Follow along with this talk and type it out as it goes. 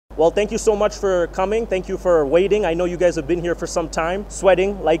Well, thank you so much for coming. Thank you for waiting. I know you guys have been here for some time,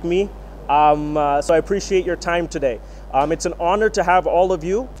 sweating like me. So I appreciate your time today. It's an honor to have all of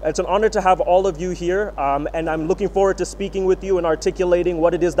you. It's an honor to have all of you here, and I'm looking forward to speaking with you and articulating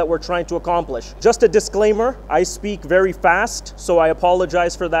what it is that we're trying to accomplish. Just a disclaimer, I speak very fast, so I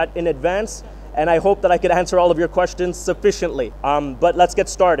apologize for that in advance, and I hope that I could answer all of your questions sufficiently. But let's get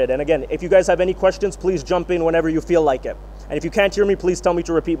started. And again, if you guys have any questions, please jump in whenever you feel like it. And if you can't hear me, please tell me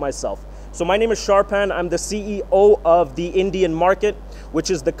to repeat myself. So my name is Sharpan. I'm the CEO of the Indian.Market, which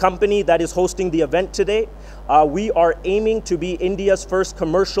is the company that is hosting the event today. We are aiming to be India's first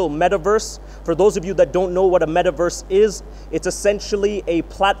commercial metaverse. For those of you that don't know what a metaverse is, it's essentially a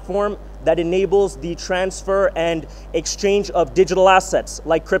platform that enables the transfer and exchange of digital assets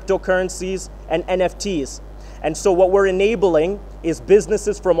like cryptocurrencies and NFTs. And so what we're enabling is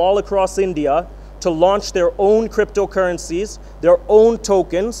businesses from all across India to launch their own cryptocurrencies, their own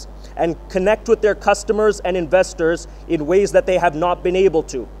tokens, and connect with their customers and investors in ways that they have not been able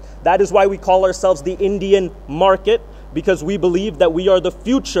to. That is why we call ourselves the Indian market, because we believe that we are the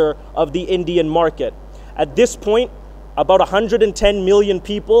future of the Indian market. At this point, about 110 million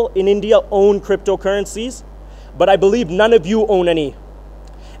people in India own cryptocurrencies, but I believe none of you own any.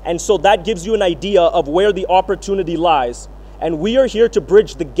 And so that gives you an idea of where the opportunity lies. And we are here to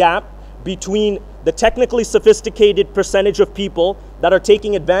bridge the gap between the technically sophisticated percentage of people that are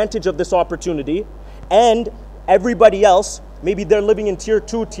taking advantage of this opportunity and everybody else. Maybe they're living in tier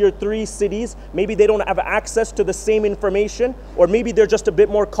 2, tier 3 cities. Maybe they don't have access to the same information, or maybe they're just a bit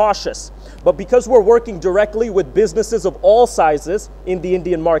more cautious. But because we're working directly with businesses of all sizes in the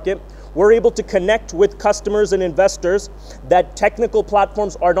Indian market, we're able to connect with customers and investors that technical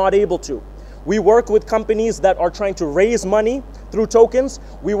platforms are not able to. We work with companies that are trying to raise money through tokens.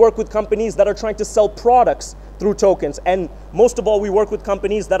 We work with companies that are trying to sell products through tokens. And most of all, we work with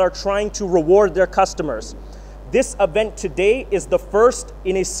companies that are trying to reward their customers. This event today is the first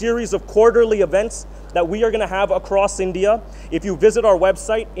in a series of quarterly events that we are going to have across India. If you visit our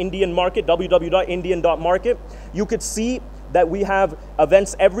website, Indian.Market, www.Indian.Market, you could see that we have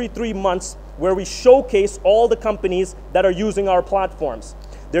events every 3 months where we showcase all the companies that are using our platforms.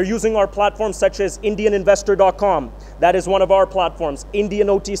 They're using our platforms such as IndianInvestor.com. That is one of our platforms.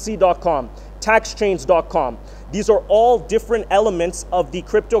 IndianOTC.com, TaxChange.com. These are all different elements of the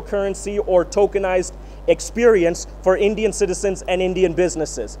cryptocurrency or tokenized experience for Indian citizens and Indian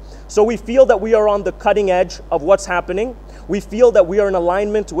businesses. So we feel that we are on the cutting edge of what's happening. We feel that we are in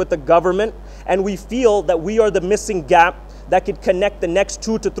alignment with the government, and we feel that we are the missing gap that could connect the next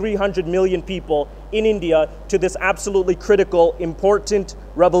 200 to 300 million people in India to this absolutely critical, important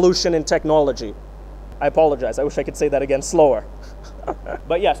revolution in technology. I apologize, I wish I could say that again slower.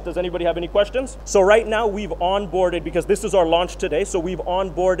 But yes, does anybody have any questions? So right now we've onboarded, because this is our launch today, so we've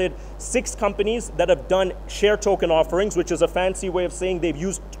onboarded 6 companies that have done share token offerings, which is a fancy way of saying they've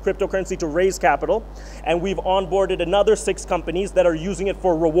used cryptocurrency to raise capital. And we've onboarded another 6 companies that are using it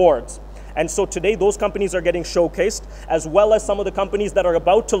for rewards. And so today those companies are getting showcased, as well as some of the companies that are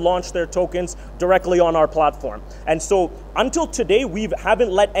about to launch their tokens directly on our platform. And so until today, we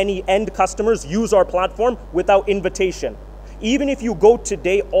haven't let any end customers use our platform without invitation. Even if you go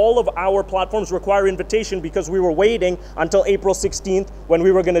today, all of our platforms require invitation because we were waiting until April 16th when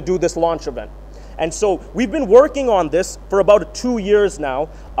we were going to do this launch event. And so we've been working on this for about 2 years now.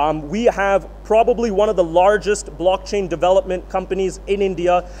 We have probably one of the largest blockchain development companies in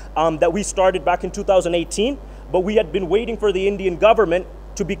India that we started back in 2018, but we had been waiting for the Indian government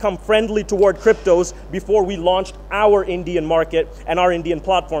to become friendly toward cryptos before we launched our Indian market and our Indian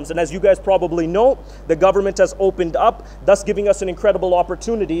platforms. And as you guys probably know, the government has opened up, thus giving us an incredible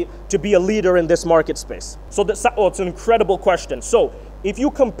opportunity to be a leader in this market space. So it's an incredible question. So if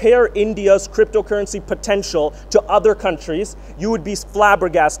you compare India's cryptocurrency potential to other countries, you would be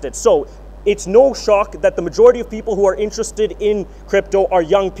flabbergasted. So it's no shock that the majority of people who are interested in crypto are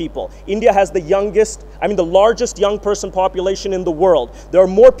young people. India has the largest young person population in the world. There are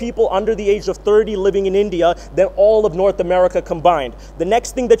more people under the age of 30 living in India than all of North America combined. The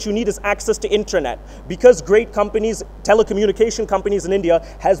next thing that you need is access to internet. Because great companies, telecommunication companies in India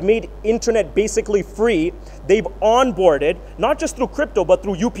has made internet basically free, they've onboarded, not just through crypto, but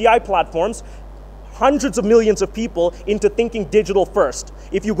through UPI platforms, hundreds of millions of people into thinking digital first.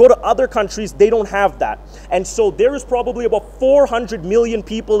 If you go to other countries, they don't have that. And so there is probably about 400 million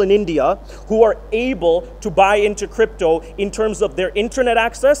people in India who are able to buy into crypto in terms of their internet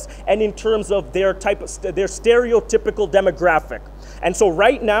access and in terms of their stereotypical demographic. And so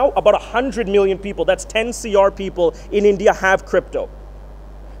right now, about 100 million people, that's 10 CR people in India have crypto.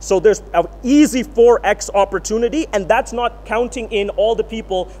 So there's an easy 4x opportunity, and that's not counting in all the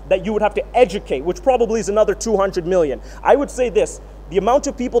people that you would have to educate, which probably is another 200 million. I would say this, the amount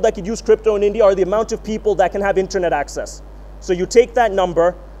of people that could use crypto in India are the amount of people that can have internet access. So you take that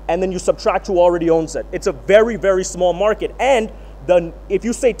number and then you subtract who already owns it. It's a very, very small market. And if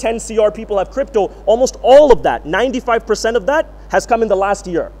you say 10 CR people have crypto, almost all of that, 95% of that has come in the last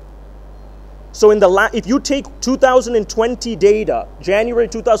year. So if you take 2020 data, January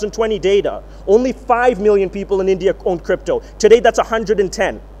 2020 data, only 5 million people in India own crypto. Today, that's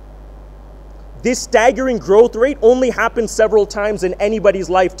 110. This staggering growth rate only happened several times in anybody's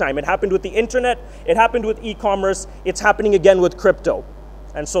lifetime. It happened with the internet, it happened with e-commerce, it's happening again with crypto.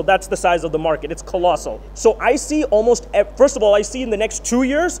 And so that's the size of the market. It's colossal. So I see first of all, I see in the next 2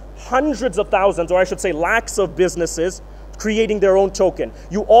 years, hundreds of thousands, or I should say lakhs of businesses creating their own token.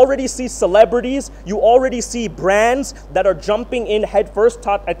 You already see celebrities, you already see brands that are jumping in headfirst.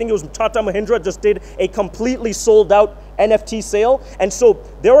 I think it was Tata Mahindra just did a completely sold out NFT sale. And so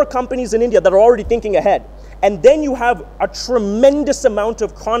there are companies in India that are already thinking ahead. And then you have a tremendous amount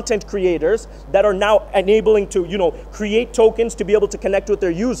of content creators that are now enabling to, create tokens to be able to connect with their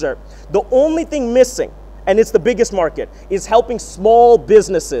user. The only thing missing, and it's the biggest market, is helping small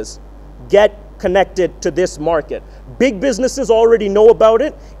businesses get connected to this market. Big businesses already know about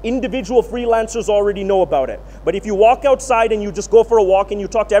it. Individual freelancers already know about it. But if you walk outside and you just go for a walk and you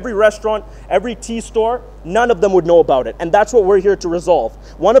talk to every restaurant, every tea store, none of them would know about it. And that's what we're here to resolve.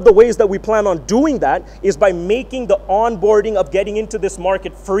 One of the ways that we plan on doing that is by making the onboarding of getting into this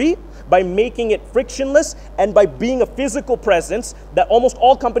market free, by making it frictionless, and by being a physical presence that almost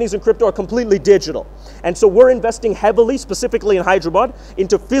all companies in crypto are completely digital. And so we're investing heavily, specifically in Hyderabad,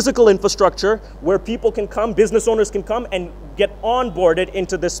 into physical infrastructure where people can come, business owners can come and get onboarded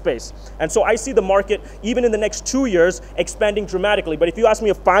into this space. And so I see the market, even in the next 2 years, expanding dramatically. But if you ask me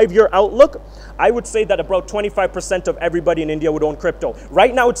a 5-year outlook, I would say that about 25% of everybody in India would own crypto.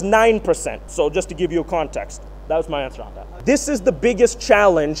 Right now it's 9%. So just to give you a context, that was my answer on that. This is the biggest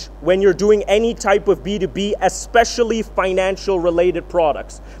challenge when you're doing any type of B2B, especially financial related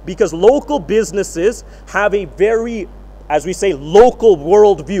products, because local businesses have a very, as we say, local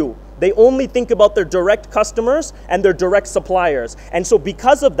worldview. They only think about their direct customers and their direct suppliers. And so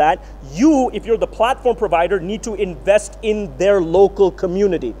because of that, you, if you're the platform provider, need to invest in their local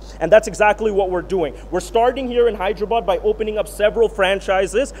community. And that's exactly what we're doing. We're starting here in Hyderabad by opening up several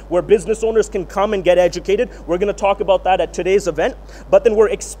franchises where business owners can come and get educated. We're going to talk about that at today's event. But then we're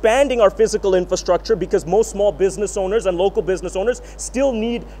expanding our physical infrastructure because most small business owners and local business owners still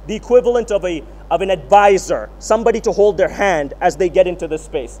need the equivalent of an advisor, somebody to hold their hand as they get into this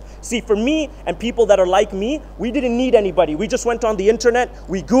space. See, for me and people that are like me, we didn't need anybody. We just went on the internet,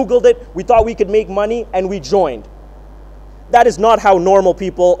 we Googled it, we thought we could make money, and we joined. That is not how normal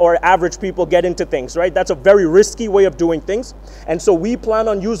people or average people get into things, right? That's a very risky way of doing things. And so we plan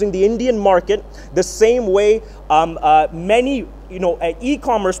on using the Indian market the same way many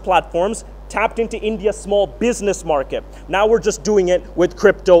e-commerce platforms tapped into India's small business market. Now we're just doing it with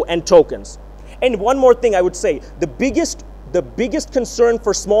crypto and tokens. And one more thing I would say, the biggest concern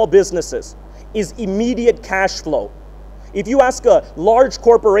for small businesses is immediate cash flow. If you ask a large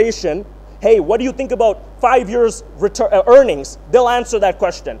corporation, hey, what do you think about 5 years earnings? They'll answer that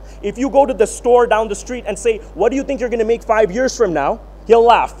question. If you go to the store down the street and say, what do you think you're going to make 5 years from now? He'll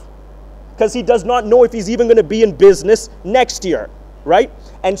laugh because he does not know if he's even going to be in business next year, right?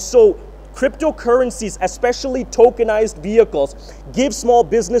 And so cryptocurrencies, especially tokenized vehicles, give small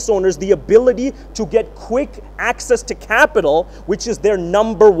business owners the ability to get quick access to capital, which is their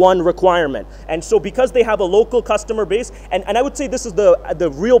 #1 requirement. And so because they have a local customer base, and I would say this is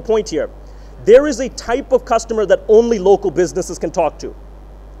the real point here, there is a type of customer that only local businesses can talk to.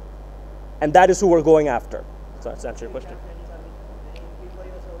 And that is who we're going after. So that's answer your question.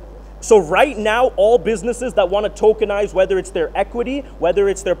 So right now, all businesses that want to tokenize, whether it's their equity, whether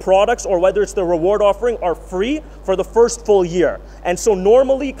it's their products, or whether it's their reward offering, are free for the first full year. And so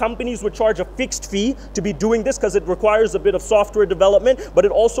normally companies would charge a fixed fee to be doing this because it requires a bit of software development, but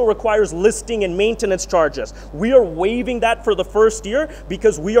it also requires listing and maintenance charges. We are waiving that for the first year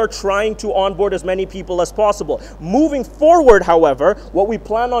because we are trying to onboard as many people as possible. Moving forward, however, what we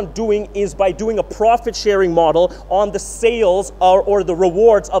plan on doing is by doing a profit sharing model on the sales or the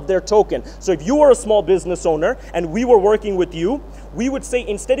rewards of their token. So if you are a small business owner and we were working with you, we would say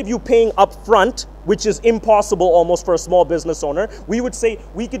instead of you paying upfront, which is impossible almost for a small business owner, we would say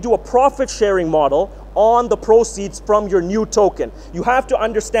we could do a profit sharing model on the proceeds from your new token. You have to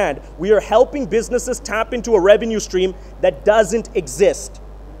understand, we are helping businesses tap into a revenue stream that doesn't exist.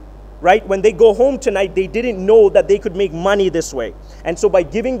 right? When they go home tonight, they didn't know that they could make money this way. And so by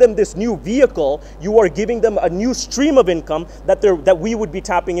giving them this new vehicle, you are giving them a new stream of income that we would be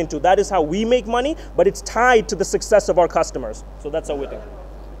tapping into. That is how we make money, but it's tied to the success of our customers. So that's how we think.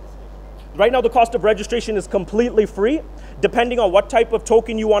 Right now, the cost of registration is completely free. Depending on what type of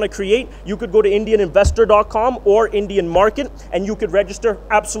token you want to create, you could go to IndianInvestor.com or IndianMarket, and you could register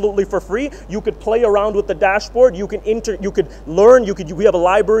absolutely for free. You could play around with the dashboard. You could learn. We have a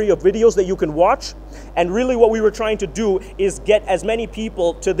library of videos that you can watch. And really, what we were trying to do is get as many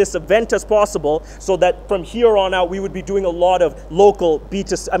people to this event as possible, so that from here on out, we would be doing a lot of local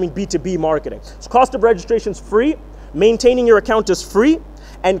B2B marketing. So, cost of registration is free. Maintaining your account is free.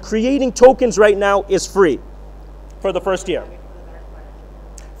 And creating tokens right now is free for the first year.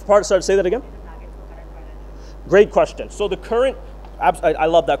 Sorry, say that again? Great question. So the current, I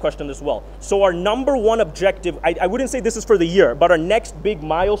love that question as well. So our number one objective, I wouldn't say this is for the year, but our next big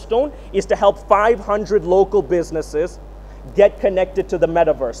milestone is to help 500 local businesses get connected to the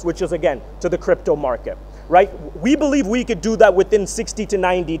metaverse, which is, again, to the crypto market. Right? We believe we could do that within 60 to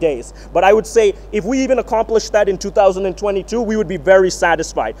 90 days. But I would say if we even accomplished that in 2022, we would be very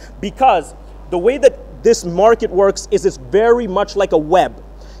satisfied, because the way that this market works is it's very much like a web.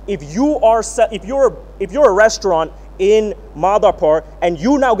 If you're a restaurant in Madhapur and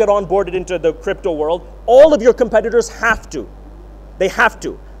you now get onboarded into the crypto world, all of your competitors have to. They have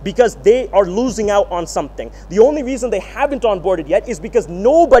to, because they are losing out on something. The only reason they haven't onboarded yet is because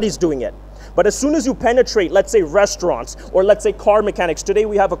nobody's doing it. But as soon as you penetrate, let's say restaurants, or let's say car mechanics. Today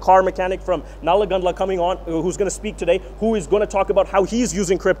we have a car mechanic from Nalagandla coming on, who's going to speak today, who is going to talk about how he's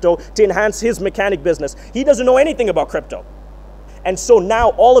using crypto to enhance his mechanic business. He doesn't know anything about crypto. And so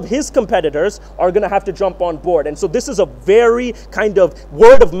now all of his competitors are going to have to jump on board. And so this is a very kind of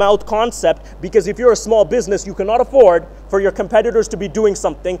word of mouth concept, because if you're a small business, you cannot afford for your competitors to be doing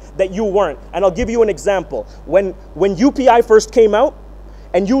something that you weren't. And I'll give you an example. When UPI first came out,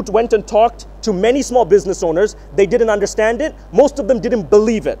 and you went and talked to many small business owners, they didn't understand it. Most of them didn't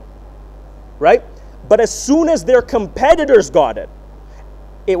believe it, right? But as soon as their competitors got it,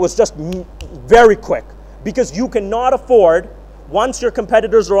 it was just very quick, because you cannot afford, once your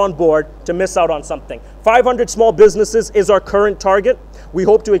competitors are on board, to miss out on something. 500 small businesses is our current target. We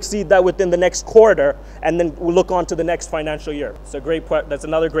hope to exceed that within the next quarter, and then we'll look on to the next financial year. That's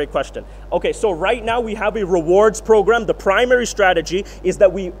another great question. Okay, so right now we have a rewards program. The primary strategy is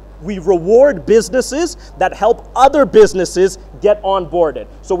that we reward businesses that help other businesses get onboarded.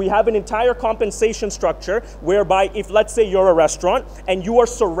 So we have an entire compensation structure whereby, if let's say you're a restaurant and you are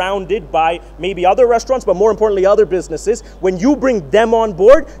surrounded by maybe other restaurants, but more importantly other businesses, when you bring them on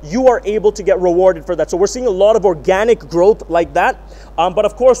board, you are able to get rewarded for that. So we're seeing a lot of organic growth like that. But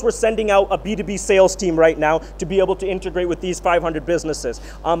of course, we're sending out a B2B sales team right now to be able to integrate with these 500 businesses.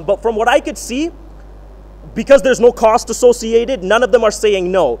 But from what I could see, because there's no cost associated, none of them are saying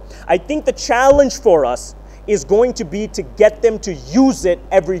no. I think the challenge for us is going to be to get them to use it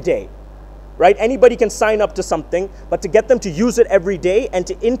every day, right? Anybody can sign up to something, but to get them to use it every day and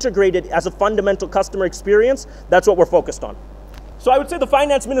to integrate it as a fundamental customer experience, that's what we're focused on. So I would say the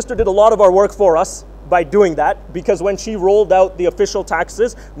finance minister did a lot of our work for us by doing that, because when she rolled out the official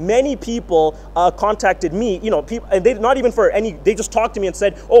taxes, many people contacted me, people, and they not even for any, they just talked to me and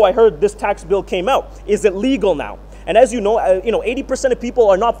said, oh, I heard this tax bill came out. Is it legal now? And as you know, 80% of people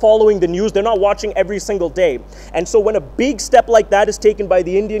are not following the news. They're not watching every single day. And so when a big step like that is taken by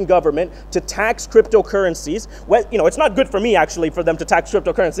the Indian government to tax cryptocurrencies, well, it's not good for me actually for them to tax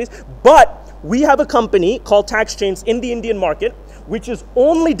cryptocurrencies, but we have a company called TaxChains in the Indian market, which is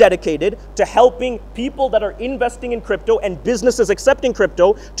only dedicated to helping people that are investing in crypto and businesses accepting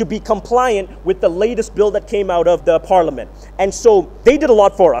crypto to be compliant with the latest bill that came out of the parliament. And so they did a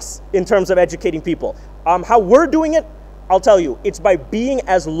lot for us in terms of educating people. How we're doing it, I'll tell you, it's by being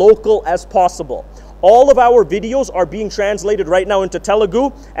as local as possible. All of our videos are being translated right now into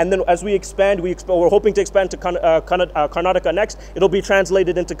Telugu, and then as we expand, we're hoping to expand to Karnataka next. It'll be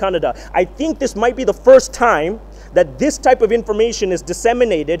translated into Kannada. I think this might be the first time that this type of information is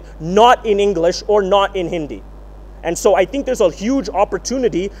disseminated not in English or not in Hindi. And so I think there's a huge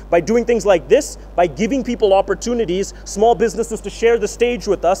opportunity by doing things like this, by giving people opportunities, small businesses to share the stage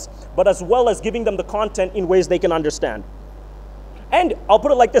with us, but as well as giving them the content in ways they can understand. And I'll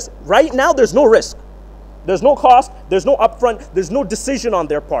put it like this, right now there's no risk. There's no cost, there's no upfront, there's no decision on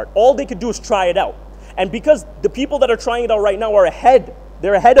their part. All they could do is try it out. And because the people that are trying it out right now are ahead,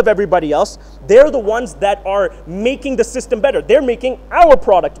 they're ahead of everybody else, they're the ones that are making the system better. They're making our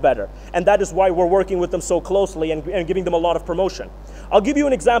product better. And that is why we're working with them so closely and giving them a lot of promotion. I'll give you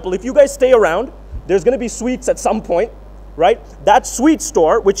an example. If you guys stay around, there's going to be sweets at some point, right? That sweet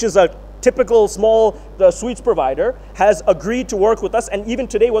store, which is a typical small sweets provider, has agreed to work with us. And even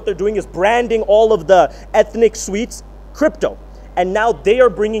today, what they're doing is branding all of the ethnic sweets crypto. And now they are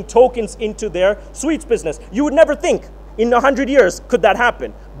bringing tokens into their sweets business. You would never think in 100 years could that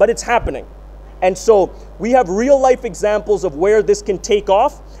happen, but it's happening. And so we have real life examples of where this can take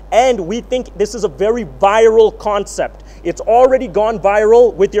off, and we think this is a very viral concept. It's already gone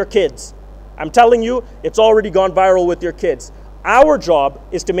viral with your kids. I'm telling you, it's already gone viral with your kids. Our job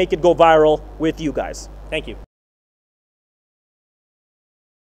is to make it go viral with you guys. Thank you.